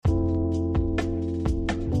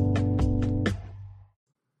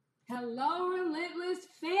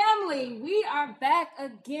are back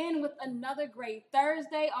again with another great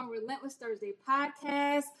Thursday on Relentless Thursday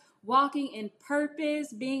Podcast. Walking in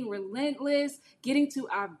purpose, being relentless, getting to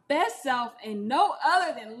our best self, and no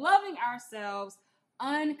other than loving ourselves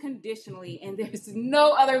unconditionally. And there's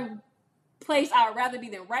no other place I would rather be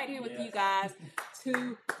than right here with you guys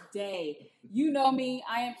today. You know me,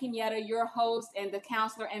 I am Kenyatta, your host and the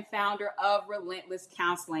counselor and founder of Relentless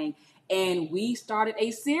Counseling. And we started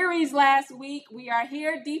a series last week. We are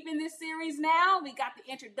here deep in this series now. We got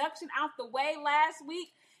the introduction out the way last week,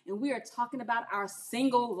 and we are talking about our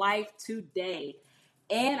single life today.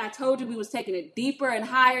 And I told you we was taking it deeper and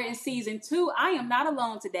higher in season 2. I am not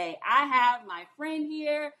alone today. I have my friend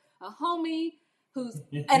here, a homie who's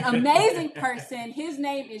an amazing person. His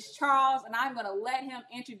name is Charles, and I'm going to let him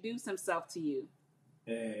introduce himself to you.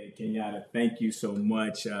 Hey, Kenyatta, thank you so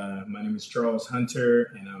much. My name is Charles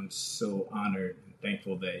Hunter, and I'm so honored and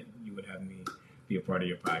thankful that you would have me be a part of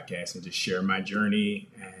your podcast and just share my journey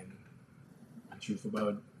and the truth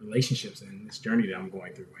about relationships and this journey that I'm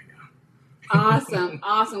going through right now.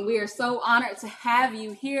 Awesome. We are so honored to have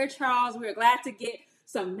you here, Charles. We're glad to get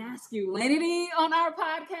some masculinity on our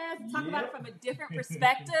podcast, talk about it from a different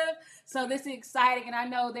perspective. So this is exciting, and I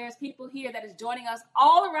know there's people here that is joining us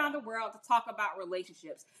all around the world to talk about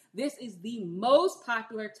relationships. This is the most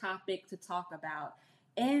popular topic to talk about,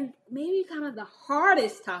 and maybe kind of the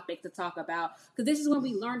hardest topic to talk about, because this is when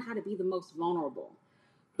we learn how to be the most vulnerable.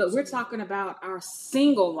 But we're talking about our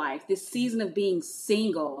single life, this season of being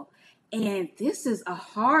single, and this is a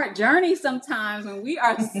hard journey sometimes when we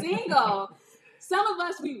are single. Some of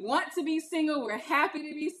us, we want to be single. We're happy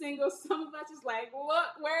to be single. Some of us is like, look,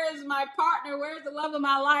 where is my partner? Where's the love of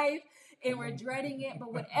my life? And we're dreading it.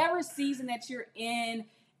 But whatever season that you're in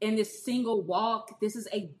this single walk, this is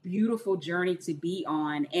a beautiful journey to be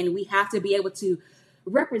on. And we have to be able to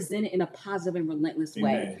represent it in a positive and relentless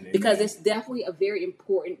way. Amen. Because it's definitely a very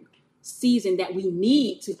important season that we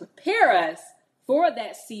need to prepare us for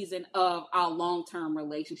that season of our long-term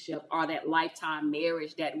relationship or that lifetime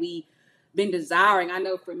marriage that we been desiring. I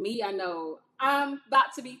know for me, I'm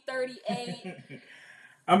about to be 38.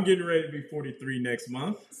 I'm getting ready to be 43 next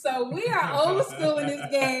month. So we are old school in this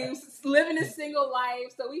game, living a single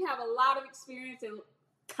life. So we have a lot of experience and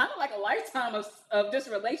kind of like a lifetime of just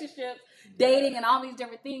relationships, dating, and all these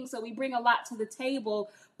different things. So we bring a lot to the table.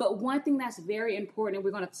 But one thing that's very important, and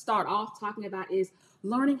we're going to start off talking about, is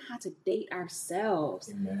learning how to date ourselves.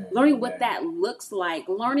 Amen. Learning what that looks like,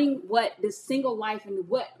 learning what this single life and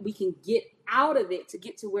what we can get out of it to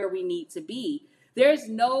get to where we need to be. There's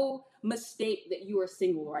no mistake that you are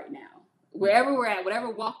single right now. Wherever we're at, whatever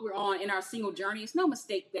walk we're on in our single journey, it's no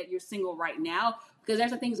mistake that you're single right now, because there's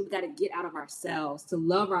the things we got to get out of ourselves to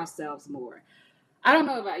love ourselves more. I don't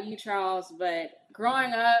know about you, Charles, but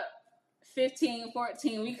growing up, 15,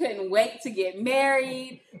 14, we couldn't wait to get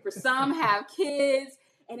married. For some, have kids.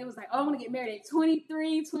 And it was like, oh, I want to get married at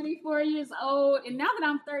 23, 24 years old. And now that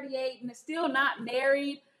I'm 38 and still not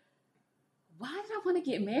married, why did I want to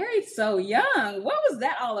get married so young? What was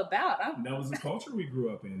that all about? That was the culture we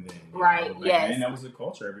grew up in then. Right, yes. And that was the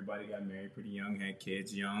culture. Everybody got married pretty young, had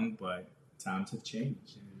kids young, but times have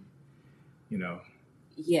changed. And,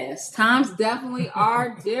 Yes, times definitely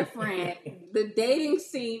are different. The dating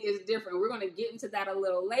scene is different. We're going to get into that a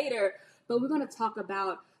little later, but we're going to talk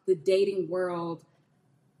about the dating world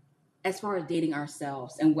as far as dating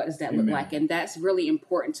ourselves and what does that look like. And that's really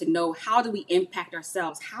important to know. How do we impact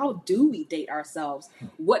ourselves? How do we date ourselves?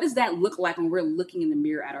 What does that look like when we're looking in the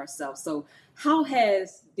mirror at ourselves? So how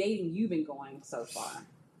has dating you been going so far?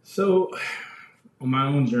 So on my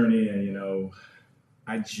own journey,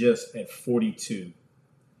 I just at 42,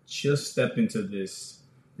 just stepped into this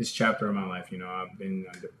chapter of my life.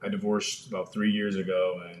 I divorced about 3 years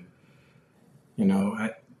ago, and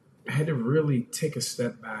I had to really take a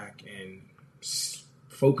step back and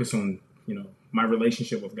focus on my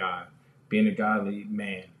relationship with God, being a godly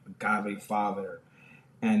man, a godly father,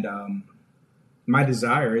 and my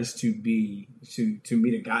desire is to meet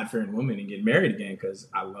a God-fearing woman and get married again, because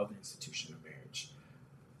I love the institution of marriage.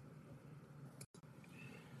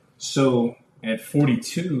 So at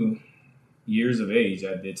 42 years of age,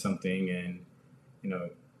 I did something, and,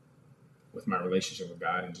 with my relationship with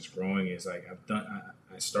God and just growing, is like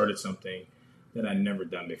I started something that I'd never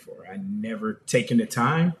done before. I'd never taken the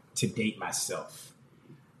time to date myself.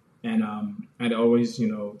 And I'd always,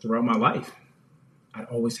 throughout my life, I'd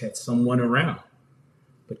always had someone around.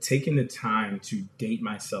 But taking the time to date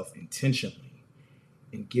myself intentionally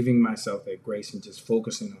and giving myself that grace and just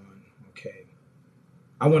focusing on, okay,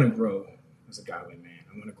 I want to grow as a godly man.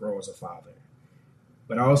 I want to grow as a father.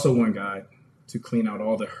 But I also want God to clean out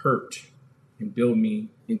all the hurt and build me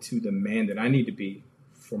into the man that I need to be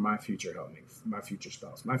for my future helpmate, for my future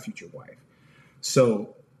spouse, my future wife.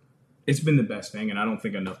 So it's been the best thing. And I don't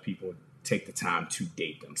think enough people take the time to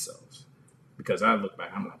date themselves, because I look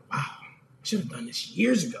back, I'm like, wow, I should have done this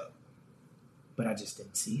years ago, but I just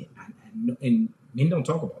didn't see it. And men don't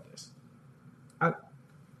talk about this.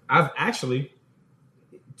 I've actually,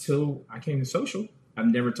 till I came to social, I've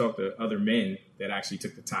never talked to other men that actually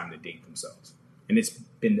took the time to date themselves. And it's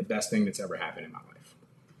been the best thing that's ever happened in my life.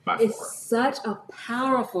 It's such a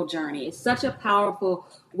powerful journey. It's such a powerful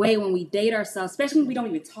way when we date ourselves, especially when we don't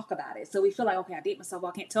even talk about it. So we feel like, okay, I date myself.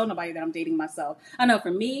 Well, I can't tell nobody that I'm dating myself. I know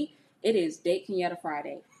for me, it is Date Kenyatta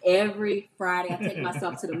Friday. Every Friday, I take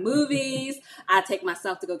myself to the movies. I take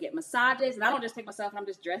myself to go get massages. And I don't just take myself and I'm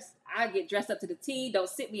just dressed. I get dressed up to the T. Don't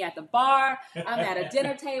sit me at the bar. I'm at a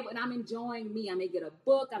dinner table and I'm enjoying me. I may get a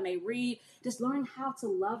book. I may read. Just learning how to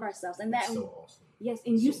love ourselves. And that's so awesome. Yes,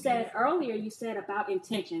 and you said earlier, you said about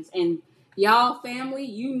intentions. And y'all, family,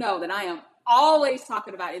 you know that I am always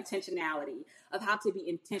talking about intentionality, of how to be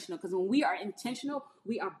intentional. Because when we are intentional,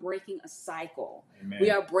 we are breaking a cycle. Amen.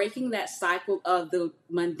 We are breaking that cycle of the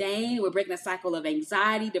mundane. We're breaking a cycle of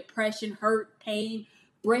anxiety, depression, hurt, pain,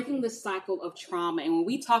 breaking the cycle of trauma. And when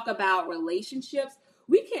we talk about relationships,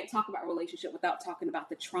 we can't talk about relationship without talking about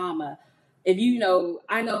the trauma. If you know,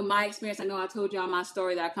 I know my experience. I know I told y'all my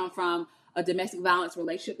story that I come from a domestic violence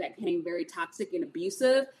relationship that became very toxic and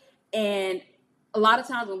abusive. And a lot of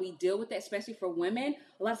times when we deal with that, especially for women,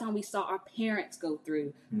 a lot of times we saw our parents go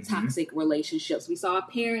through toxic relationships. We saw our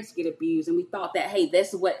parents get abused, and we thought that, hey,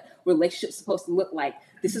 this is what relationships supposed to look like.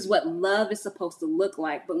 This is what love is supposed to look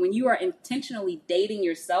like. But when you are intentionally dating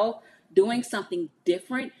yourself, doing something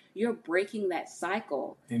different, you're breaking that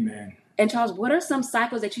cycle. Amen. And Charles, what are some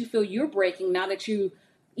cycles that you feel you're breaking now that you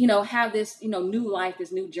have this, new life,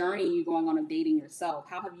 this new journey you're going on of dating yourself?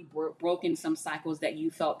 How have you broken some cycles that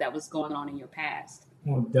you felt that was going on in your past?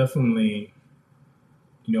 Well, definitely,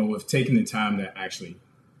 with taking the time to actually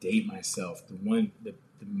date myself, the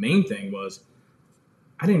main thing was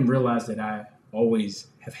I didn't realize that I always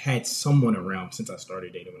have had someone around since I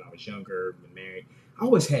started dating when I was younger, been married. I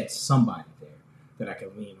always had somebody there that I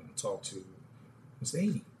could lean on, talk to, was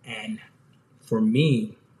dating. And for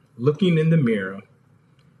me, looking in the mirror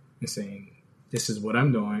and saying, this is what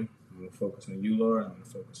I'm doing. I'm going to focus on you, Laura. I'm going to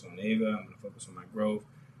focus on Ava. I'm going to focus on my growth.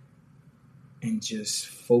 And just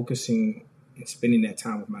focusing and spending that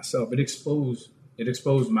time with myself. It exposed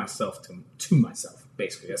myself to myself,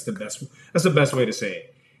 basically. That's the best way to say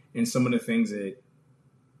it. And some of the things that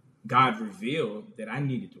God revealed that I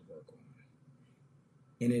needed to work on.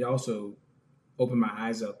 And it also opened my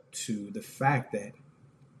eyes up to the fact that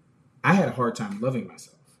I had a hard time loving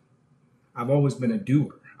myself. I've always been a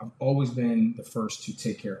doer. I've always been the first to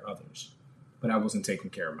take care of others, but I wasn't taking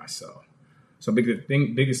care of myself. So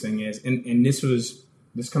biggest thing is, and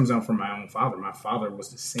this comes out from my own father. My father was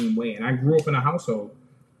the same way. And I grew up in a household.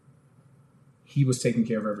 He was taking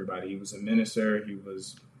care of everybody. He was a minister. He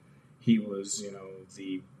was,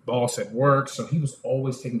 the boss at work. So he was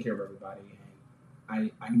always taking care of everybody. And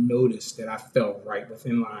I noticed that I fell right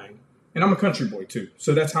within line. And I'm a country boy too.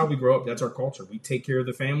 So that's how we grow up. That's our culture. We take care of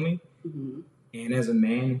the family. Mm-hmm. And as a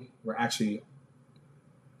man, we're actually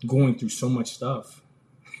going through so much stuff,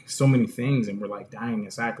 so many things, and we're like dying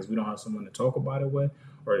inside because we don't have someone to talk about it with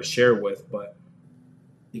or to share with. But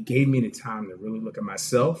it gave me the time to really look at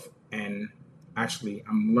myself, and actually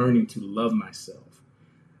I'm learning to love myself,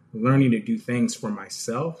 learning to do things for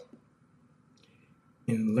myself,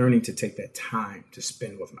 and learning to take that time to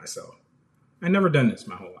spend with myself. I never done this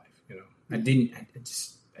my whole life, I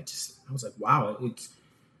was like, wow, it's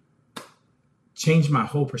changed my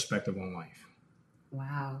whole perspective on life.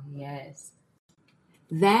 Wow, yes.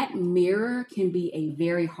 That mirror can be a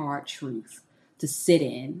very hard truth to sit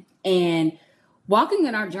in. And walking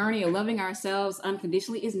in our journey of loving ourselves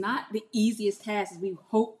unconditionally is not the easiest task as we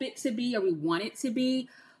hope it to be or we want it to be,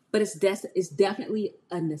 but it's definitely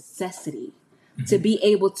a necessity to be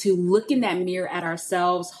able to look in that mirror at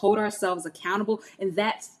ourselves, hold ourselves accountable. And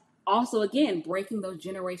that's also, again, breaking those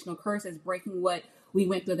generational curses, breaking what we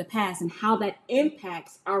went through the past and how that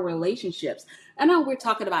impacts our relationships. I know we're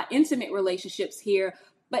talking about intimate relationships here,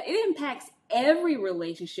 but it impacts every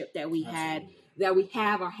relationship that we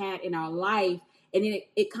have or had in our life. And then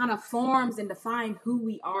it kind of forms and defines who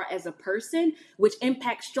we are as a person, which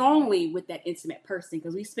impacts strongly with that intimate person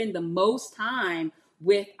because we spend the most time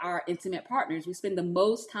with our intimate partners. We spend the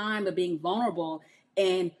most time of being vulnerable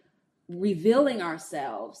and revealing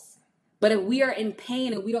ourselves. But if we are in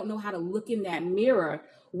pain and we don't know how to look in that mirror,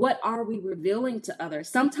 what are we revealing to others?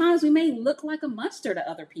 Sometimes we may look like a monster to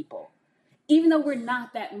other people. even though we're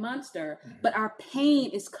not that monster, but our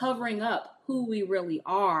pain is covering up who we really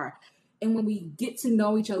are. And when we get to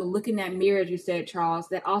know each other, look in that mirror, as you said, Charles,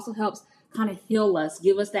 that also helps kind of heal us,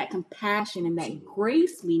 give us that compassion and that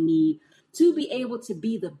grace we need to be able to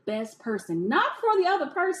be the best person, not for the other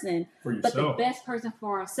person, but the best person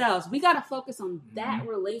for ourselves. We got to focus on that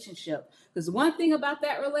relationship. Because one thing about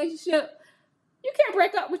that relationship, you can't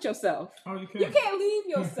break up with yourself. Oh, you can't. You can't leave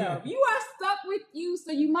yourself. You are stuck with you,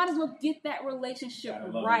 so you might as well get that relationship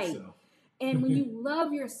right. Yourself. And when you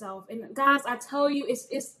love yourself, and guys, I tell you,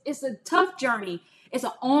 it's a tough journey. It's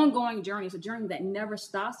an ongoing journey. It's a journey that never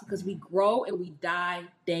stops because we grow and we die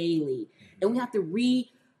daily. And we have to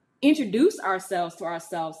reintroduce ourselves to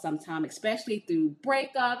ourselves sometime, especially through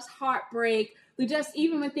breakups, heartbreak, through just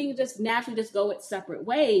even when things just naturally just go its separate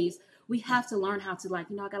ways. We have to learn how to I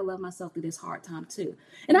got to love myself through this hard time too.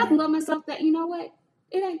 And I have to love myself that, you know what?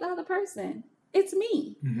 It ain't the other person. It's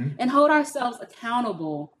me. And hold ourselves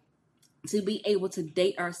accountable to be able to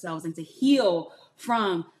date ourselves and to heal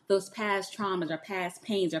from those past traumas or past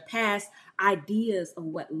pains or past ideas of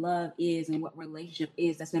what love is and what relationship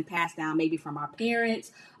is that's been passed down maybe from our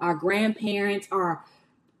parents, our grandparents, our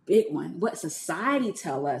big one, what society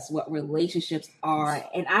tell us what relationships are.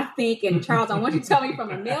 And I think, and Charles, I want you to tell me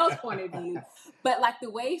from a male's point of view, but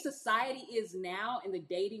the way society is now in the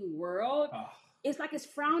dating world, it's it's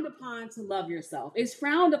frowned upon to love yourself. It's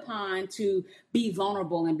frowned upon to be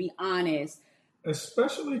vulnerable and be honest.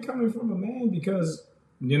 Especially coming from a man, because,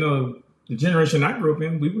 the generation I grew up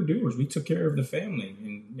in, we were doers. We took care of the family.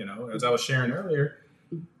 And, as I was sharing earlier,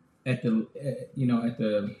 at the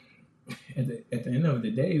end of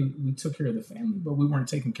the day, we took care of the family, but we weren't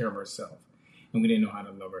taking care of ourselves, and we didn't know how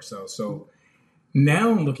to love ourselves. So now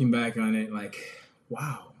I'm looking back on it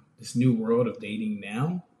wow, this new world of dating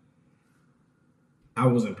now, I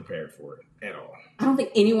wasn't prepared for it at all. I don't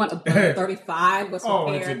think anyone above 35 was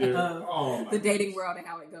prepared of the dating world and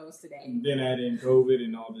how it goes today. And then add in COVID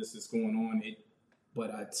and all this that's going on.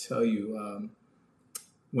 But I tell you,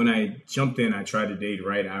 when I jumped in, I tried to date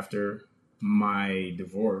right after my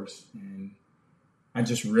divorce, and I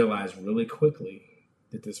just realized really quickly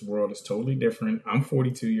that this world is totally different. I'm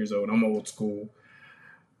 42 years old. I'm old school.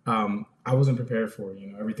 I wasn't prepared for it.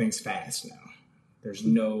 Everything's fast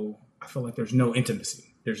now. I feel like there's no intimacy.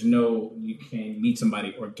 You can't meet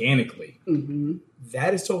somebody organically.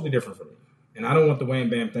 That is totally different for me. And I don't want the wham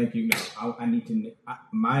bam, thank you. No, I need to,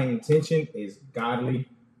 my intention is godly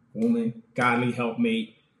woman, godly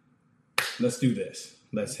helpmate. Let's do this.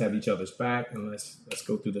 Let's have each other's back, and let's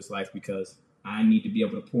go through this life, because I need to be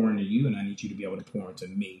able to pour into you, and I need you to be able to pour into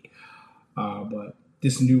me. But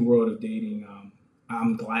this new world of dating,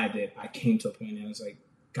 I'm glad that I came to a point, and it's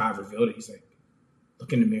God revealed it. He's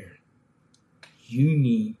look in the mirror. You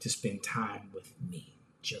need to spend time with me,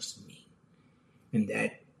 just me. And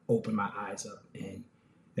that opened my eyes up. And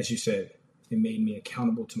as you said, it made me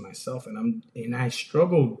accountable to myself. And I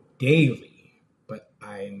struggle daily, but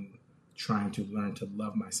I'm trying to learn to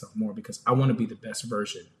love myself more, because I want to be the best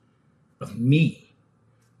version of me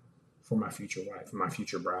for my future wife, for my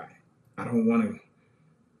future bride. I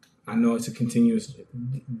know it's a continuous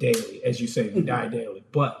daily, as you say, we die daily,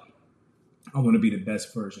 but I want to be the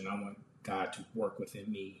best version. I want God to work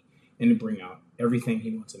within me and to bring out everything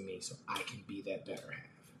he wants in me so I can be that better half.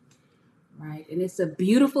 Right. And it's a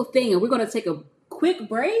beautiful thing. And we're going to take a quick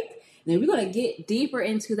break, and then we're going to get deeper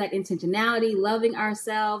into that intentionality, loving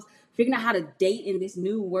ourselves, figuring out how to date in this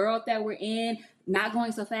new world that we're in, not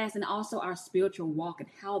going so fast, and also our spiritual walk and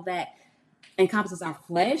how that encompasses our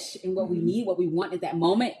flesh and what we need, what we want at that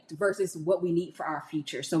moment versus what we need for our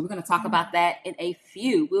future. So we're going to talk about that in a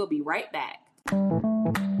few. We'll be right back.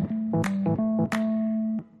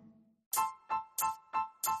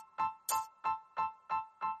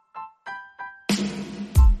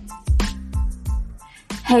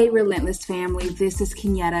 Hey, Relentless family, this is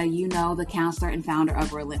Kenyatta, the counselor and founder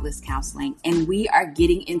of Relentless Counseling, and we are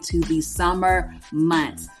getting into the summer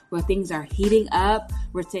months where things are heating up.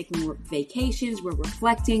 We're taking vacations, we're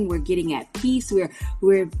reflecting, we're getting at peace,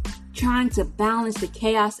 we're trying to balance the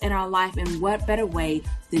chaos in our life, and what better way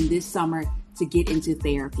than this summer to get into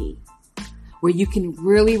therapy, where you can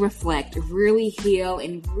really reflect, really heal,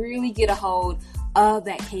 and really get a hold of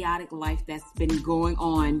that chaotic life that's been going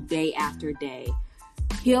on day after day.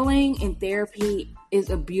 Healing and therapy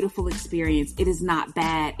is a beautiful experience. It is not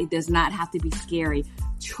bad. It does not have to be scary.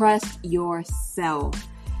 Trust yourself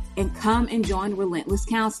and come and join Relentless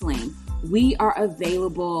Counseling. We are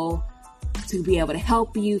available to be able to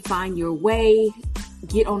help you find your way,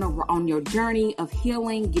 get on your journey of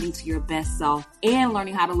healing, getting to your best self, and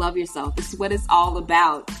learning how to love yourself. This is what it's all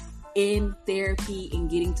about. in therapy and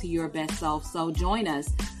getting to your best self. So join us.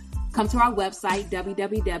 Come to our website,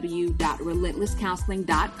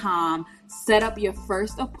 www.relentlesscounseling.com. Set up your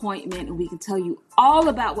first appointment and we can tell you all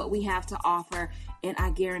about what we have to offer. And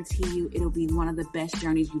I guarantee you it'll be one of the best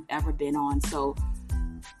journeys you've ever been on. So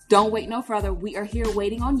don't wait no further. We are here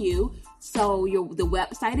waiting on you. So the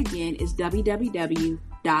website again is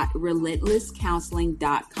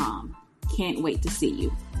www.relentlesscounseling.com. Can't wait to see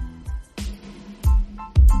you.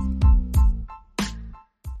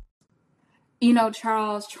 You know,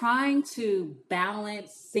 Charles, trying to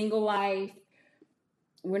balance single life.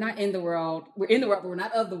 We're not in the world. We're in the world, but we're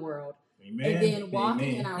not of the world. Amen. And then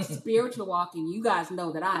walking in our spiritual walking, you guys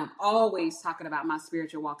know that I am always talking about my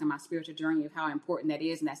spiritual walk and my spiritual journey of how important that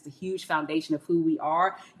is. And that's the huge foundation of who we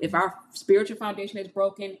are. If our spiritual foundation is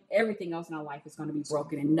broken, everything else in our life is going to be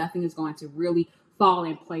broken and nothing is going to really fall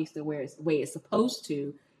in place the way it's supposed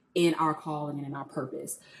to in our calling and in our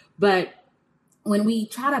purpose. But when we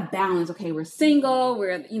try to balance, okay, we're single,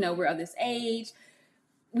 we're of this age.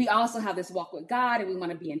 We also have this walk with God and we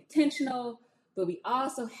want to be intentional, but we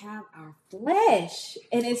also have our flesh.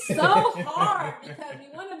 And it's so hard because we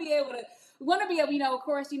want to be able, of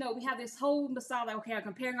course, we have this whole facade like, okay, I'm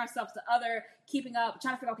comparing ourselves to other, keeping up,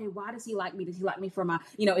 trying to figure out, okay, why does he like me? Does he like me for my,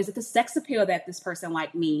 is it the sex appeal that this person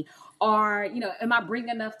like me? Or, am I bringing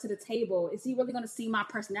enough to the table? Is he really going to see my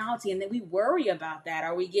personality? And then we worry about that,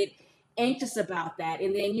 or we get anxious about that.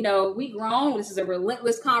 And then, we grown. This is a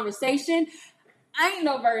relentless conversation. I ain't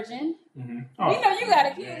no virgin. Mm-hmm. We know you got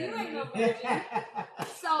a kid. You ain't no virgin.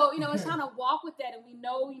 So, it's trying to walk with that. And we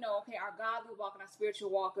know, okay, our godly walk and our spiritual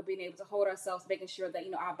walk of being able to hold ourselves, making sure that,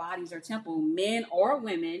 our bodies are temple, men or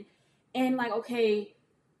women. And like, okay,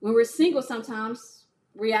 when we're single, sometimes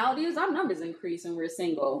reality is our numbers increase when we're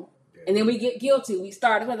single. Yeah. And then we get guilty. We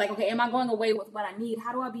start with like, okay, am I going away with what I need?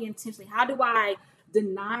 How do I be intentionally? How do I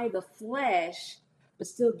deny the flesh, but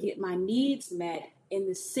still get my needs met in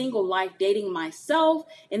this single life, dating myself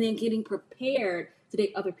and then getting prepared to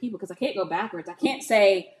date other people? Because I can't go backwards. I can't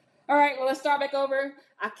say, all right, well, let's start back over.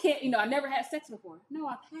 I can't, I never had sex before. No,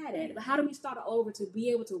 I've had it. But how do we start over to be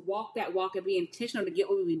able to walk that walk and be intentional to get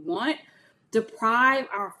what we want? Deprive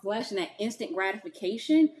our flesh and that instant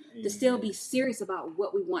gratification to still be serious about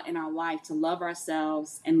what we want in our life, to love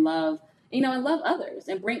ourselves and love others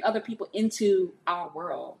and bring other people into our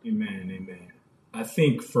world. Amen. I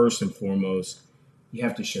think first and foremost, you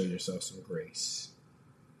have to show yourself some grace.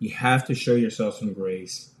 You have to show yourself some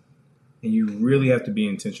grace, and you really have to be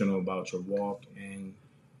intentional about your walk and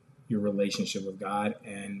your relationship with God.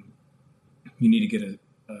 And you need to get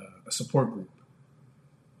a support group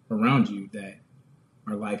around you that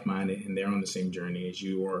are like-minded and they're on the same journey as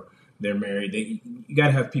you, or they're married. You got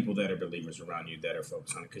to have people that are believers around you that are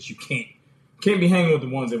focused on it, because you can't be hanging with the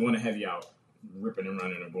ones that want to have you out ripping and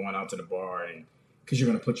running or going out to the bar, and because you're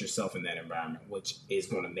going to put yourself in that environment, which is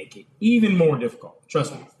going to make it even more difficult.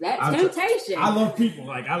 Trust me. That temptation. I love people.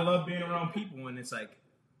 Like, I love being around people. And it's like,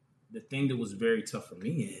 the thing that was very tough for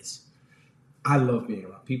me is I love being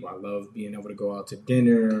around people. I love being able to go out to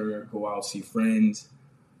dinner, go out, see friends.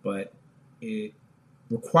 But it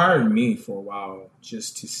required me for a while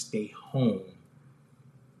just to stay home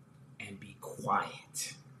and be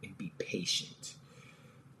quiet and be patient.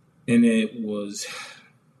 And it was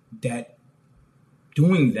that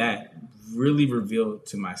doing that really revealed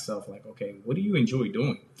to myself, like, okay, what do you enjoy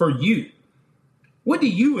doing for you? What do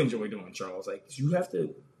you enjoy doing, Charles? Like, you have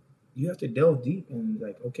to delve deep and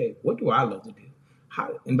like, okay, what do I love to do?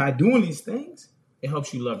 How? And by doing these things, it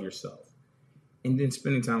helps you love yourself. And then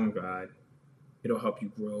spending time with God, it'll help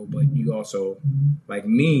you grow. But you also, like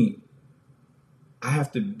me, I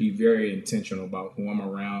have to be very intentional about who I'm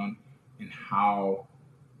around and how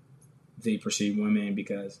they perceive women,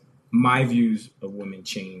 because my views of women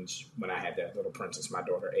changed when I had that little princess, my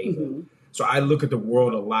daughter, Ava. Mm-hmm. So I look at the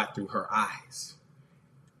world a lot through her eyes.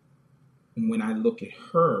 And when I look at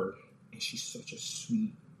her, and she's such a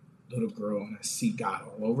sweet little girl, and I see God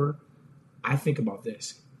all over, I think about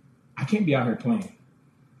this. I can't be out here playing,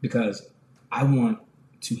 because I want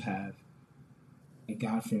to have a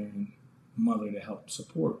God-fearing mother to help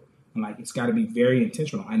support. And like, it's got to be very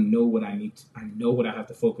intentional. I know what I need. I know what I have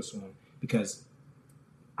to focus on, because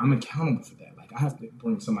I'm accountable for that. Like, I have to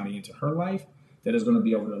bring somebody into her life that is going to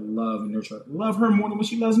be able to love and nurture, love her more than what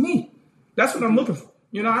she loves me. That's what I'm looking for.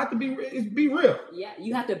 I have to be real. Yeah,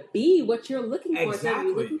 you have to be what you're looking for. Exactly. So if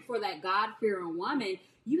you're looking for that God-fearing woman,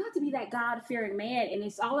 you have to be that God-fearing man. And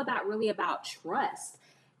it's all about really about trust.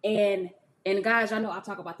 And And guys, I know I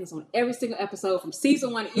talk about this on every single episode from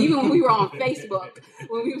season 1, even when we were on Facebook,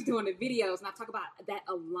 when we was doing the videos, and I talk about that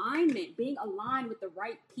alignment, being aligned with the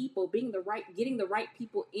right people, getting the right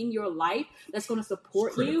people in your life that's going to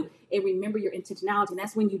support you and remember your intentionality. And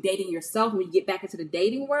that's when you're dating yourself, when you get back into the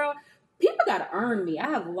dating world. People got to earn me. I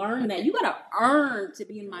have learned that you got to earn to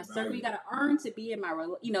be in my circle. You got to earn to be in my,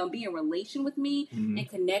 be in relation with me and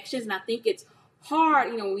connections. And I think it's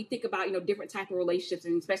hard, when we think about, different type of relationships,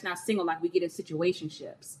 and especially now single, like we get in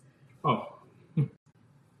situationships. Oh.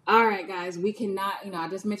 All right, guys, we cannot, I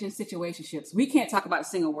just mentioned situationships. We can't talk about the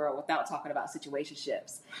single world without talking about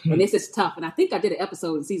situationships. And this is tough. And I think I did an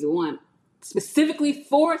episode in season 1 specifically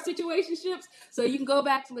for situationships. So you can go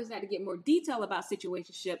back to listen to that to get more detail about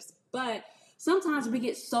situationships. But sometimes we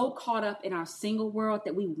get so caught up in our single world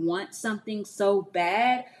that we want something so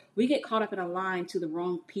bad. We get caught up in a line to the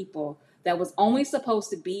wrong people that was only supposed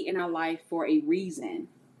to be in our life for a reason.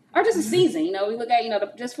 Or just a season, we look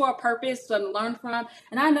at, just for a purpose to learn from.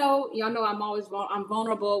 And I know, y'all know I'm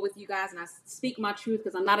vulnerable with you guys, and I speak my truth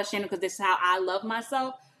because I'm not ashamed, because this is how I love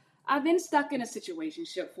myself. I've been stuck in a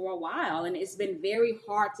situationship for a while, and it's been very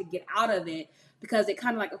hard to get out of it, because it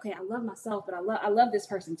kind of like, okay, I love myself, but I love this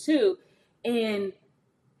person too. And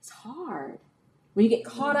it's hard when you get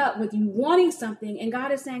caught up with you wanting something, and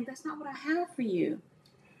God is saying, that's not what I have for you.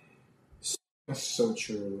 That's so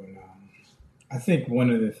true. And I think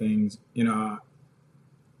one of the things,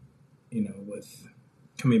 with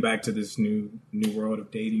coming back to this new world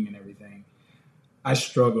of dating and everything, I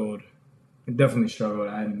definitely struggled.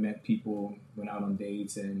 I had met people, went out on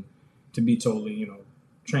dates, and to be totally,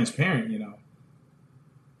 transparent,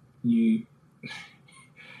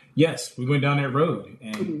 yes, we went down that road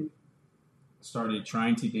and started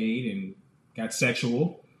trying to date and got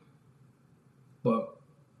sexual, but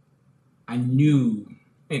I knew,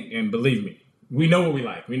 and believe me, we know what we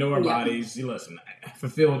like. We know our bodies. Listen, I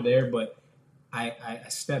fulfilled there, but I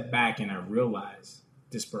stepped back and I realized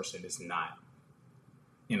this person is not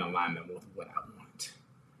in alignment with what I want.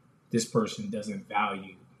 This person doesn't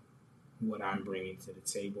value what I'm bringing to the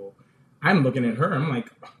table. I'm looking at her. I'm like,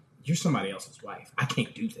 you're somebody else's wife. I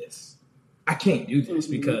can't do this.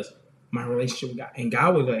 Because my relationship with God. And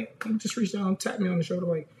God was like, just reached out and tapped me on the shoulder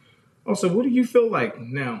like, oh, so what do you feel like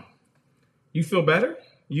now? You feel better?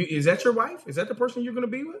 Is that your wife? Is that the person you're going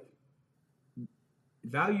to be with?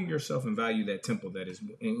 Value yourself and value that temple that is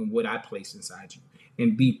in what I place inside you.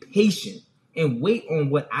 And be patient and wait on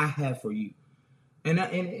what I have for you. And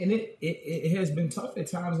it has been tough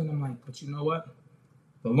at times. And I'm like, but you know what?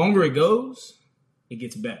 The longer it goes, it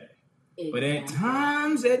gets better. Exactly. But at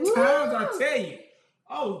times, I tell you,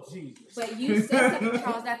 oh, Jesus. But you said something,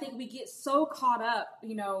 Charles, I think we get so caught up,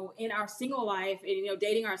 in our single life and,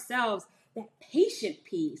 dating ourselves, that patient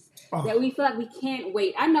piece that we feel like we can't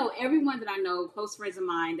wait. I know everyone that I know, close friends of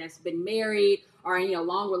mine that's been married or in a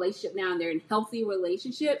long relationship now, and they're in healthy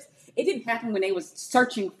relationships. It didn't happen when they was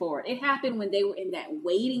searching for it. It happened when they were in that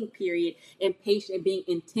waiting period and patient and being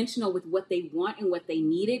intentional with what they want and what they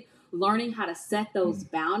needed, learning how to set those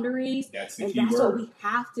boundaries. That's what we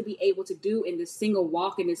have to be able to do in this single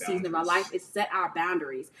walk in this season of our life, is set our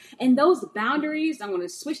boundaries. And those boundaries, I'm going to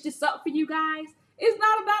switch this up for you guys. It's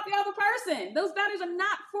not about the other person. Those boundaries are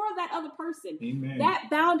not for that other person. Amen.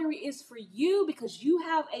 That boundary is for you, because you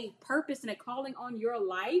have a purpose and a calling on your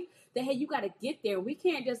life that, hey, you got to get there. We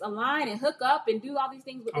can't just align and hook up and do all these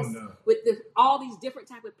things with all these different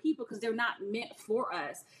type of people, because they're not meant for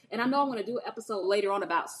us. And I know I'm going to do an episode later on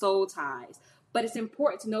about soul ties. But it's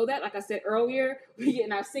important to know that, like I said earlier, we get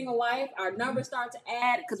in our single life, our numbers start to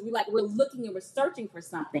add, because we're looking and we're searching for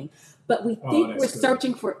something. But we think we're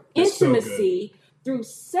searching for intimacy through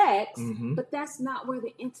sex, but that's not where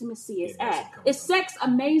the intimacy is at. Is sex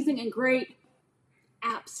amazing and great?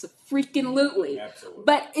 Absolutely.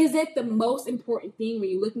 But is it the most important thing when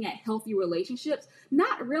you're looking at healthy relationships?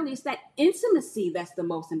 Not really. It's that intimacy that's the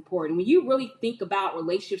most important. When you really think about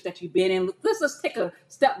relationships that you've been in, let's take a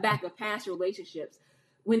step back of past relationships.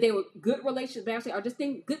 When they were good relationships, or just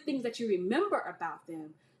good things that you remember about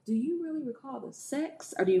them, do you really recall the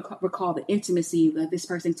sex, or do you recall the intimacy that this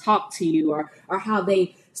person talked to you, or how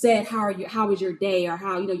they said, how was your day, or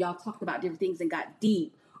how, y'all talked about different things and got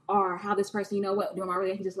deep, or how this person, during my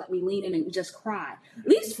relationship, just let me lean in and just cry. At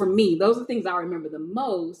least for me, those are the things I remember the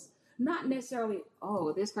most. Not necessarily,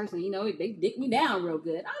 this person, they dick me down real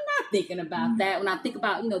good. I'm not thinking about that when I think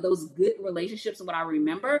about, those good relationships and what I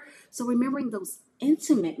remember. So remembering those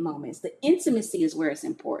intimate moments, the intimacy is where it's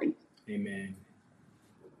important. Amen.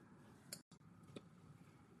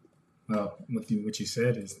 Well, what you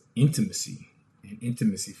said is intimacy. And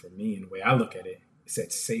intimacy for me, and the way I look at it, is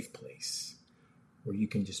that safe place where you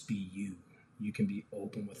can just be you. you can be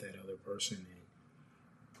open with that other person and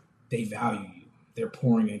they value you. They're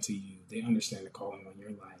pouring into you. They understand the calling on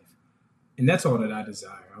your life. And that's all that I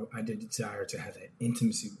desire. I did desire to have that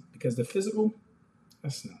intimacy because the physical,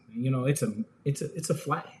 that's nothing. You know, it's a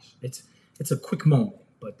flash. It's a quick moment,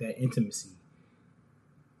 but that intimacy,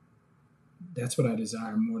 that's what I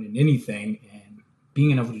desire more than anything. And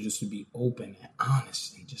being able to just to be open and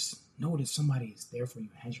honest and just know that somebody is there for you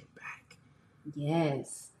and has your back.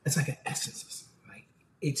 Yes. It's like an essence. Like,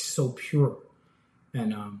 it's so pure.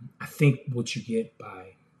 And I think what you get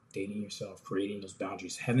by dating yourself, creating those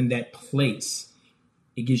boundaries, having that place,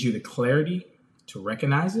 it gives you the clarity to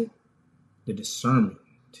recognize it, the discernment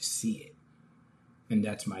to see it. And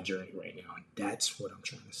that's my journey right now. And that's what I'm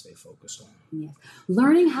trying to stay focused on. Yes.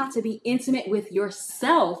 Learning how to be intimate with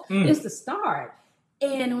yourself is the start.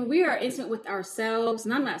 And when we are intimate with ourselves,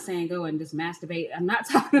 and I'm not saying go and just masturbate. I'm not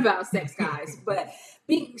talking about sex, guys, but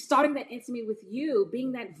starting that intimate with you,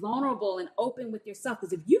 being that vulnerable and open with yourself.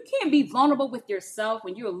 Because if you can't be vulnerable with yourself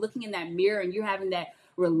when you're looking in that mirror and you're having that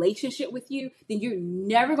relationship with you, then you're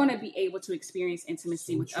never going to be able to experience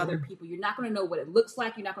intimacy with other people. You're not going to know what it looks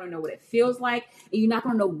like. You're not going to know what it feels like. And you're not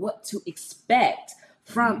going to know what to expect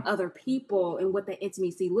from other people and what that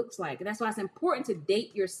intimacy looks like. And that's why it's important to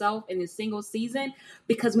date yourself in this single season,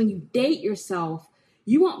 because when you date yourself,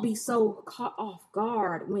 you won't be so caught off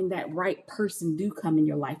guard when that right person do come in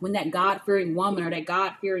your life, when that God-fearing woman or that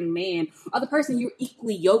God-fearing man or the person you're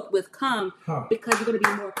equally yoked with come, because you're going to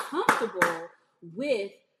be more comfortable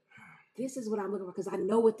with, this is what I'm looking for because I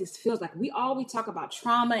know what this feels like. We always talk about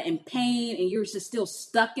trauma and pain and you're just still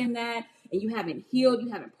stuck in that and you haven't healed, you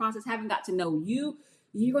haven't processed, haven't got to know you.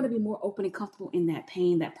 You're going to be more open and comfortable in that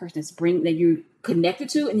pain that person is bringing, that you're connected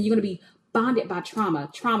to, and you're going to be bonded by trauma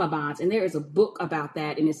bonds. And there is a book about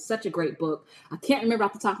that, and it's such a great book. I can't remember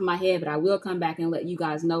off the top of my head, but I will come back and let you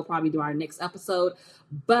guys know probably during our next episode.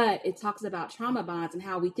 But it talks about trauma bonds and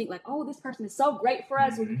how we think like, oh, this person is so great for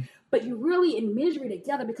us, but you're really in misery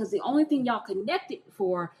together because the only thing y'all connected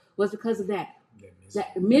for was because of that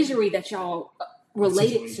misery that y'all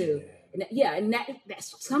related to. And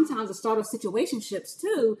that's sometimes the start of situationships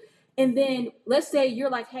too. And then let's say you're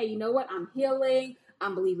like, hey, you know what? I'm healing.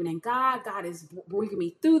 I'm believing in God. God is bringing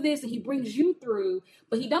me through this, and He brings you through.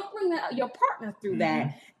 But He don't bring your partner through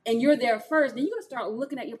that, and you're there first. Then you're gonna start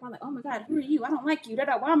looking at your partner like, oh my God, who are you? I don't like you.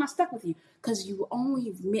 Why am I stuck with you? Because you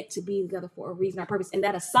only meant to be together for a reason or purpose, and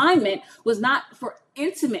that assignment was not for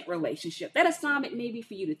intimate relationship. That assignment may be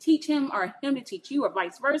for you to teach him, or him to teach you, or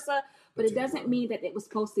vice versa. But it doesn't mean that it was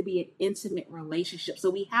supposed to be an intimate relationship. So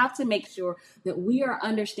we have to make sure that we are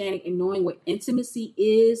understanding and knowing what intimacy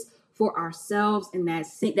is for ourselves and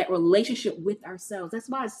that relationship with ourselves. That's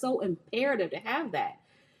why it's so imperative to have that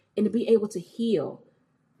and to be able to heal.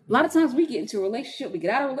 A lot of times we get into a relationship, we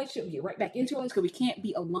get out of a relationship, we get right back into it because we can't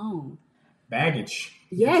be alone. Baggage.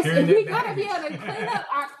 Yes, and we got to be able to clean up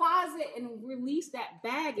our closet and release that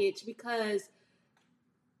baggage because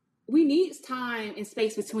we need time and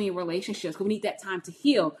space between relationships. We need that time to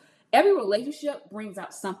heal. Every relationship brings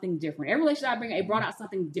out something different. Every relationship I bring, it brought out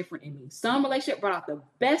something different in me. Some relationship brought out the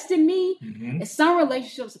best in me, and some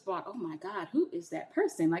relationships brought, oh my God, who is that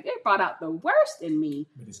person? Like it brought out the worst in me.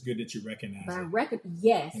 But it's good that you recognize it.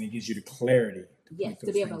 Yes. And it gives you the clarity. Yes,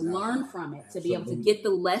 to be able to learn from it, to be able to get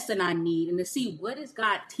the lesson I need, and to see what is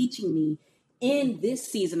God teaching me in this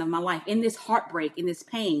season of my life, in this heartbreak, in this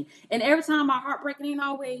pain. And every time my heartbreak, ain't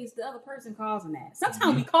always the other person causing that.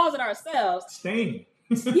 Sometimes we cause it ourselves. Staying.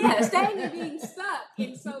 Staying and being stuck.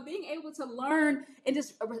 And so being able to learn and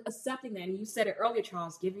just accepting that, and you said it earlier,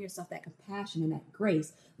 Charles, giving yourself that compassion and that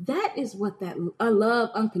grace. That is what that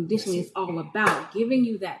love unconditionally is all about. Giving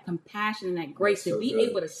you that compassion and that grace to be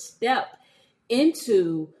able to step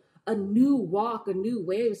into a new walk, a new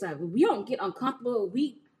way. It's like we don't get uncomfortable.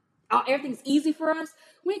 Everything's easy for us.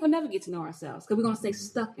 We ain't gonna never get to know ourselves because we're gonna stay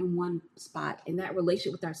stuck in one spot. And that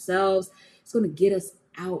relationship with ourselves is gonna get us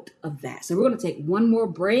out of that. So we're gonna take one more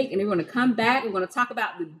break, and we're gonna come back. We're gonna talk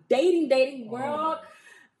about the dating world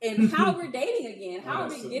and how we're dating again. How are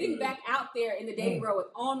we getting back out there in the dating world with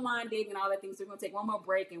online dating and all that things. So we're gonna take one more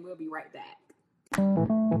break, and we'll be right back.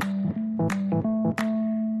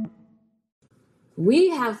 We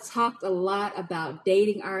have talked a lot about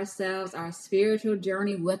dating ourselves, our spiritual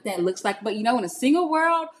journey, what that looks like. But in a single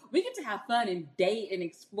world, we get to have fun and date and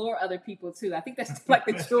explore other people too. I think that's like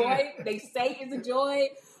the joy they say is the joy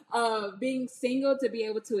of being single, to be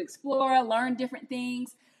able to explore, learn different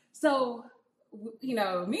things. So,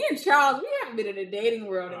 me and Charles, we haven't been in the dating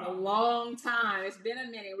world in a long time. It's been a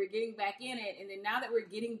minute. We're getting back in it. And then now that we're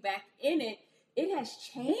getting back in it, it has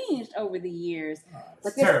changed over the years.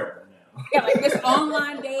 It's terrible now. Yeah, like this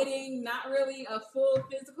online dating, not really a full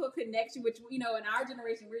physical connection, which, in our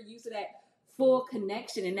generation, we're used to that full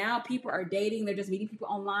connection. And now people are dating, they're just meeting people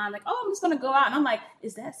online, like, oh, I'm just going to go out. And I'm like,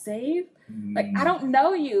 is that safe? Like, I don't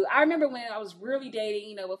know you. I remember when I was really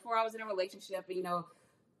dating, before I was in a relationship,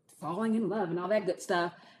 falling in love and all that good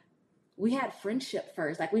stuff. We had friendship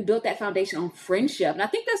first. Like, we built that foundation on friendship. And I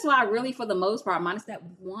think that's why I really, for the most part, minus that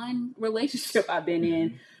one relationship I've been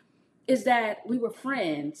in, is that we were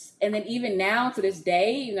friends. And then even now to this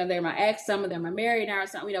day, they're my ex, some of them are married now,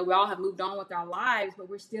 some, we all have moved on with our lives, but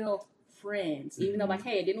we're still friends. Even though, like,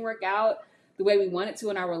 hey, it didn't work out the way we wanted to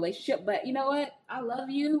in our relationship, but you know what? I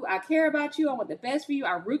love you. I care about you. I want the best for you.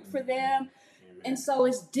 I root for them. And so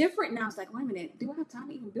it's different now. It's like, wait a minute, do I have time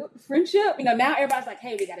to even build the friendship? Now everybody's like,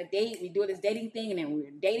 hey, we got to date. We do this dating thing, and then we're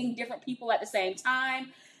dating different people at the same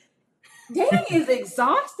time. Dating is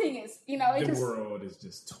exhausting. It's, the world is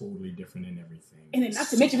just totally different in everything. And then not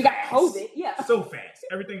to mention we got COVID. Yeah. So fast.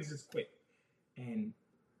 Everything's just quick. And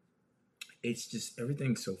it's just,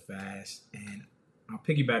 everything's so fast. And I'll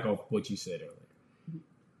piggyback off what you said earlier.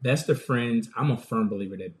 Best of friends, I'm a firm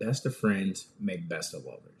believer that best of friends make best of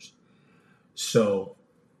lovers. So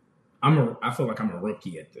I feel like I'm a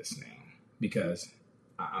rookie at this now, because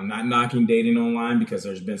I'm not knocking dating online, because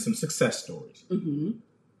there's been some success stories.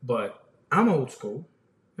 But I'm old school,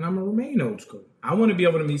 and I'm going to remain old school. I want to be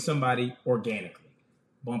able to meet somebody organically.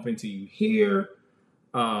 Bump into you here,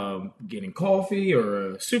 getting coffee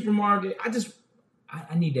or a supermarket.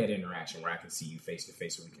 I need that interaction where I can see you face to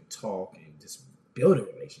face, so we can talk and just build a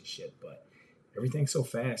relationship. But everything's so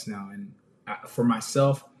fast now. And for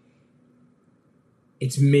myself,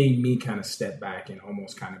 it's made me kind of step back and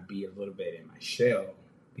almost kind of be a little bit in my shell,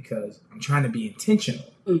 because I'm trying to be intentional.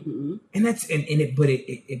 And that's,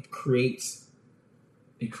 it creates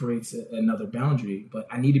another boundary, but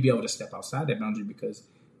I need to be able to step outside that boundary, because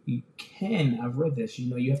I've read this,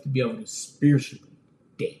 you have to be able to spiritually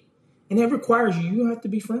date. And that requires you have to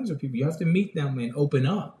be friends with people. You have to meet them and open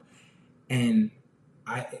up. And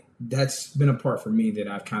that's been a part for me that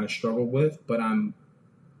I've kind of struggled with, but I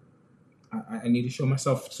need to show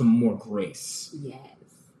myself some more grace. Yes.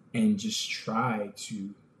 And just try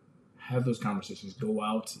to have those conversations, go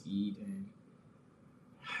out to eat, and,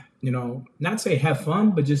 not say have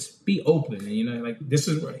fun, but just be open. And, like, this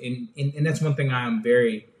is, and that's one thing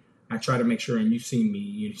I try to make sure, and you see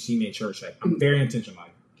me at church, like, I'm very intentional.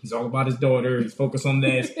 Like, he's all about his daughter. He's focused on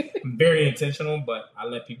this. I'm very intentional, but I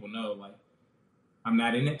let people know, like, I'm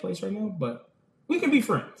not in that place right now, but we can be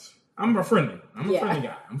friends. I'm a friendly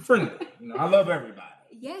guy. I'm friendly. I love everybody.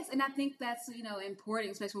 Yes, and I think that's,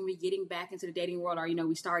 important, especially when we're getting back into the dating world, or,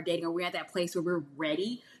 we start dating, or we're at that place where we're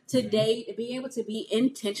ready to date, being able to be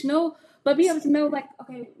intentional, but be able to know, like,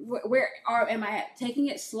 okay, where am I at? Taking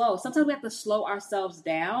it slow. Sometimes we have to slow ourselves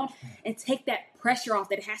down and take that pressure off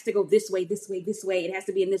that it has to go this way, this way, this way. It has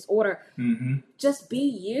to be in this order. Just be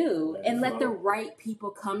you and let the right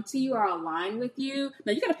people come to you or align with you.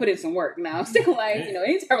 Now, you got to put in some work now. Still, like, any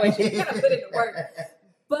relationship, you got to put in the work.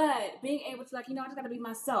 But being able to, like, I just got to be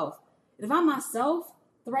myself. If I'm myself,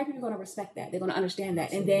 the right people are going to respect that. They're going to understand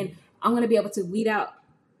that. Absolutely. And then I'm going to be able to weed out,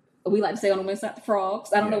 we like to say on the Wednesday, the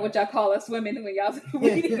frogs. I don't know what y'all call us women when y'all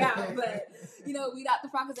weeding out. But, weed out the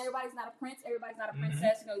frogs, because everybody's not a prince. Everybody's not a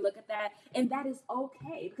princess. Look at that. And that is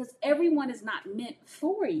okay, because everyone is not meant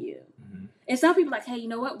for you. And some people are like, hey, you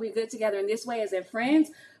know what? We're good together in this way as in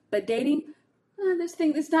friends. But dating, this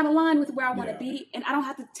thing is not aligned with where I want to be, and I don't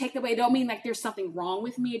have to take away. It don't mean like there's something wrong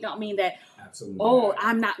with me. It don't mean that,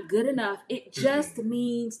 I'm not good enough. It just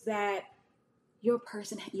means that you're a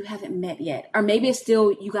person you haven't met yet, or maybe it's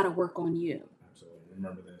still you got to work on you. Absolutely.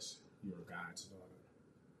 Remember this: you're God's daughter.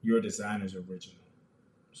 Your designer's original,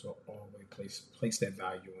 so always place that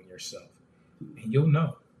value on yourself, and you'll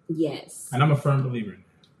know. Yes. And I'm a firm believer in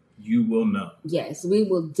that. You will know. Yes, we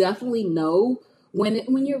will definitely know.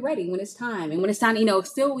 When you're ready, when it's time, and when it's time,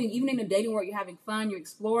 still, even in the dating world, you're having fun, you're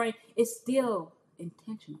exploring, it's still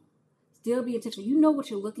intentional. Still be intentional. You know what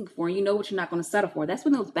you're looking for, and you know what you're not going to settle for. That's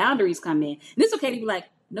when those boundaries come in. And it's okay to be like,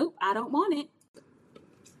 nope, I don't want it.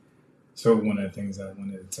 So one of the things I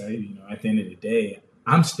wanted to tell you, at the end of the day,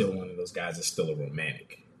 I'm still one of those guys that's still a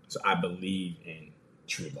romantic. So I believe in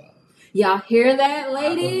true love. Y'all hear that,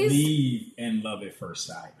 ladies? I believe in love at first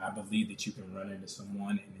sight. I believe that you can run into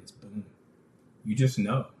someone and it's boom. You just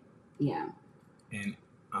know. Yeah. And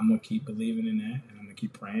I'm going to keep believing in that, and I'm going to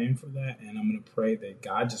keep praying for that, and I'm going to pray that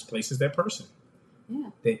God just places that person. Yeah.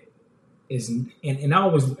 That is, and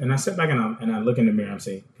I sit back and I look in the mirror and I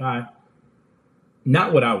say, God,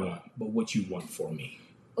 not what I want, but what you want for me.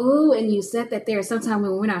 Oh, and you said that there sometimes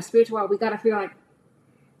when we're in our spiritual world, we got to feel like,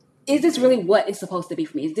 is this really what it's supposed to be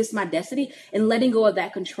for me? Is this my destiny? And letting go of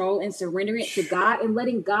that control and surrendering it to God and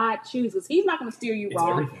letting God choose. Because he's not going to steer you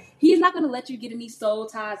wrong. Everything. He's not going to let you get in these soul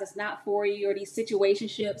ties that's not for you, or these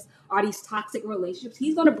situationships or these toxic relationships.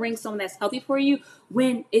 He's going to bring someone that's healthy for you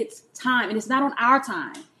when it's time. And it's not on our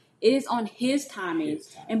time. It is on his timing.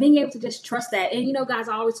 And being able to just trust that. And, guys,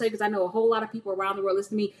 I always tell you, because I know a whole lot of people around the world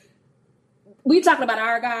listen to me, we talking about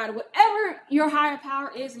our God. Whatever your higher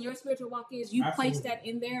power is and your spiritual walk is, you Absolutely. place that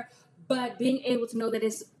in there. But being able to know that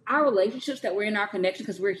it's our relationships, that we're in our connection,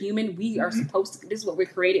 because we're human. We are supposed to, this is what we're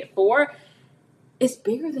created for. It's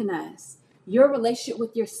bigger than us. Your relationship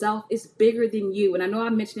with yourself is bigger than you. And I know I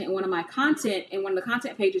mentioned it in one of my content, in one of the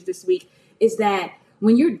content pages this week, is that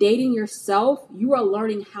when you're dating yourself, you are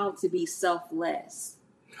learning how to be selfless.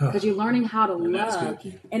 Because you're learning how to love.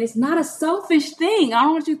 And it's not a selfish thing. I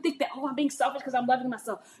don't want you to think that, I'm being selfish because I'm loving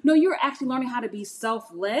myself. No, you're actually learning how to be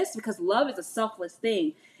selfless, because love is a selfless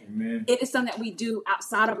thing. Amen. It is something that we do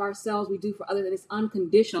outside of ourselves. We do for others, and it's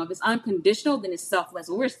unconditional. If it's unconditional, then it's selfless.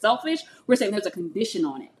 When we're selfish, we're saying there's a condition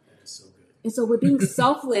on it. That is so good. And so we're being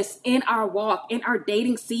selfless in our walk, in our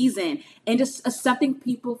dating season, and just accepting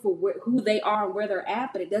people for who they are and where they're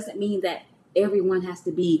at. But it doesn't mean that everyone has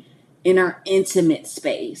to be in our intimate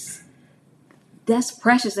space. That's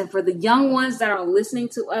precious. And for the young ones that are listening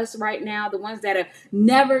to us right now, the ones that have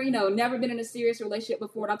never been in a serious relationship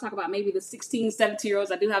before, and I'm talking about maybe the 16,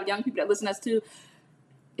 17-year-olds. I do have young people that listen to us too.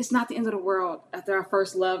 It's not the end of the world after our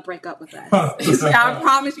first love break up with us. I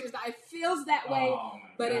promise you, it feels that way,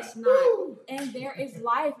 but it's not. And there is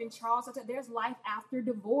life. And Charles said, there's life after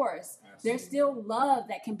divorce. Absolutely. There's still love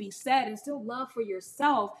that can be said, and still love for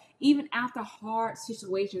yourself, even after hard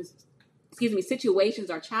situations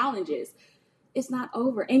or challenges. It's not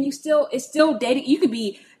over. And it's still dating. You could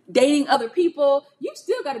be dating other people. You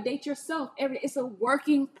still got to date yourself every day. It's a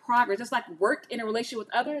working progress. Just like work in a relationship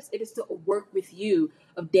with others, it is still a work with you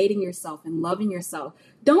of dating yourself and loving yourself.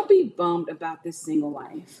 Don't be bummed about this single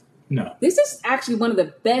life. No. This is actually one of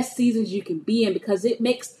the best seasons you can be in, because it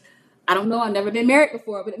makes, I don't know, I've never been married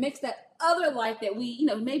before, but it makes that other life that we,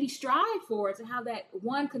 maybe strive for, to have that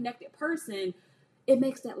one connected person. It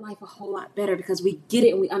makes that life a whole lot better, because we get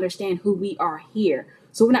it and we understand who we are here.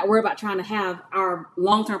 So we're not worried about trying to have our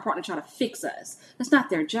long-term partner try to fix us. That's not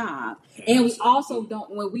their job. And we also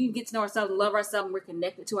don't, when we get to know ourselves and love ourselves and we're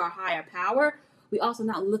connected to our higher power, we also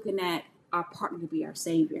not looking at our partner to be our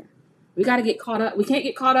savior. We got to get caught up. We can't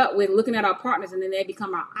get caught up with looking at our partners and then they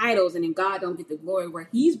become our idols, and then God don't get the glory where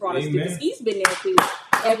he's brought us to, because he's been there through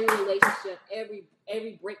every relationship,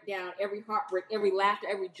 every breakdown, every heartbreak, every laughter,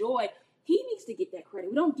 every joy. He needs to get that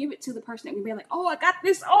credit. We don't give it to the person that we made like, I got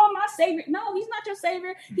this. Oh, my savior. No, he's not your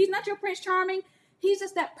savior. He's not your Prince Charming. He's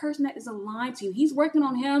just that person that is aligned to you. He's working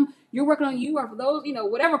on him. You're working on you. Or for those,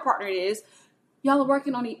 whatever partner it is, y'all are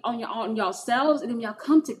working on yourselves, and then y'all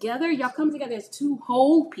come together. Y'all come together as two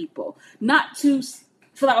whole people, not to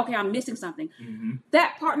feel like, okay, I'm missing something. Mm-hmm.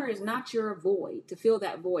 That partner is not your void, to fill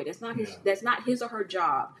that void. That's not his or her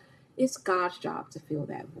job. It's God's job to fill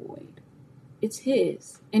that void. It's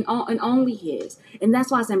his and only his. And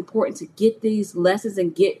that's why it's important to get these lessons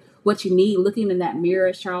and get what you need, looking in that mirror,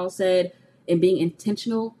 as Charles said, and being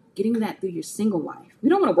intentional, getting that through your single life. We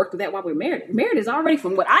don't want to work through that while we're married. Married is already,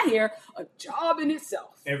 from what I hear, a job in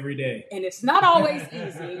itself. Every day. And it's not always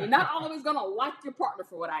easy. You're not always going to like your partner,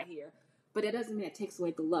 for what I hear. But it doesn't mean it takes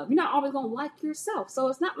away the love. You're not always going to like yourself. So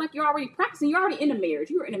it's not like you're already practicing. You're already in a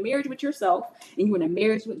marriage. You're in a marriage with yourself, and you're in a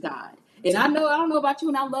marriage with God. And I don't know about you,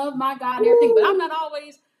 and I love my God and everything, but I'm not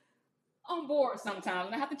always on board sometimes.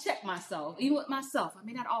 And I have to check myself, even with myself. I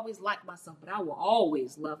may not always like myself, but I will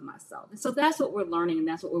always love myself. And so that's what we're learning, and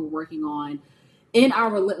that's what we're working on in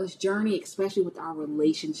our Relentless journey, especially with our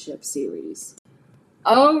relationship series.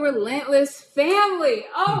 Oh, Relentless family.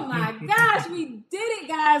 Oh my gosh, we did it,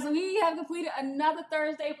 guys. We have completed another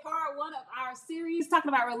Thursday, part 1 of our series talking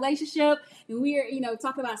about relationship. And we are,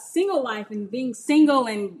 talking about single life and being single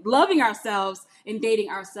and loving ourselves and dating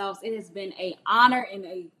ourselves. It has been an honor and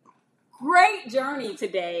a great journey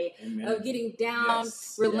today. Amen. Of getting down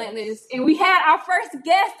Relentless. Yes. And we had our first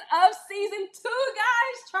guest of season 2,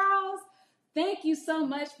 guys, Charles. Thank you so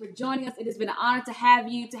much for joining us. It has been an honor to have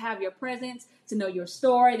you, to have your presence, to know your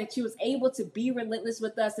story, that you was able to be relentless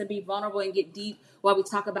with us and be vulnerable and get deep while we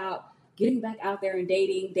talk about getting back out there and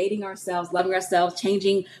dating ourselves, loving ourselves,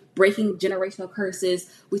 breaking generational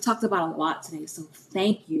curses. We talked about a lot today, so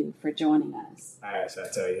thank you for joining us. I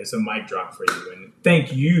tell you, it's a mic drop for you. And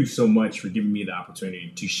thank you so much for giving me the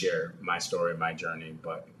opportunity to share my story, my journey.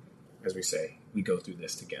 But as we say, we go through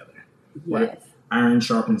this together. Yes. Right? Iron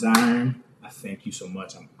sharpens iron. I thank you so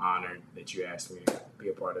much. I'm honored that you asked me to be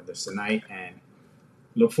a part of this tonight. And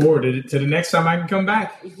look forward to the next time I can come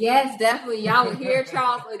back. Yes, definitely. Y'all will hear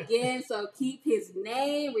Charles again, so keep his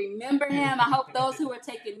name. Remember him. I hope those who are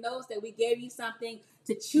taking notes that we gave you something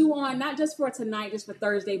to chew on, not just for tonight, just for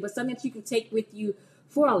Thursday, but something that you can take with you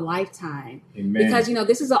for a lifetime. Amen. Because,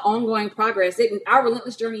 this is an ongoing progress. Our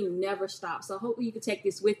relentless journey never stops. So hopefully you can take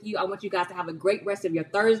this with you. I want you guys to have a great rest of your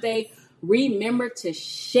Thursday. Remember to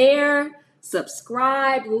share,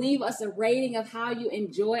 subscribe, leave us a rating of how you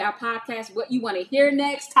enjoy our podcast, what you want to hear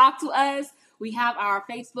next. Talk to us. We have our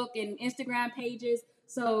Facebook and Instagram pages.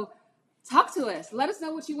 So talk to us. Let us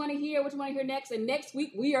know what you want to hear, what you want to hear next. And next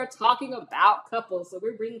week, we are talking about couples. So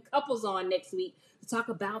we're bringing couples on next week to talk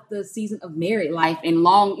about the season of married life and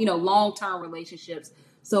long-term relationships.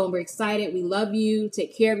 So we're excited. We love you.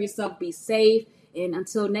 Take care of yourself. Be safe. And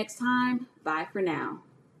until next time, bye for now.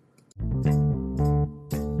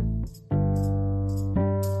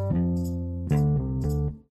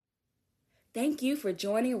 Thank you for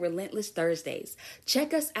joining Relentless Thursdays.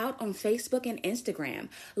 Check us out on Facebook and Instagram.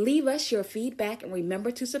 Leave us your feedback and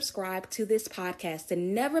remember to subscribe to this podcast to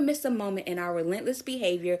never miss a moment in our relentless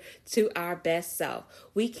behavior to our best self.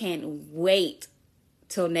 We can't wait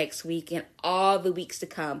till next week and all the weeks to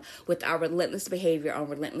come with our relentless behavior on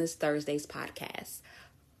Relentless Thursdays podcast.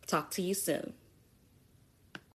 Talk to you soon.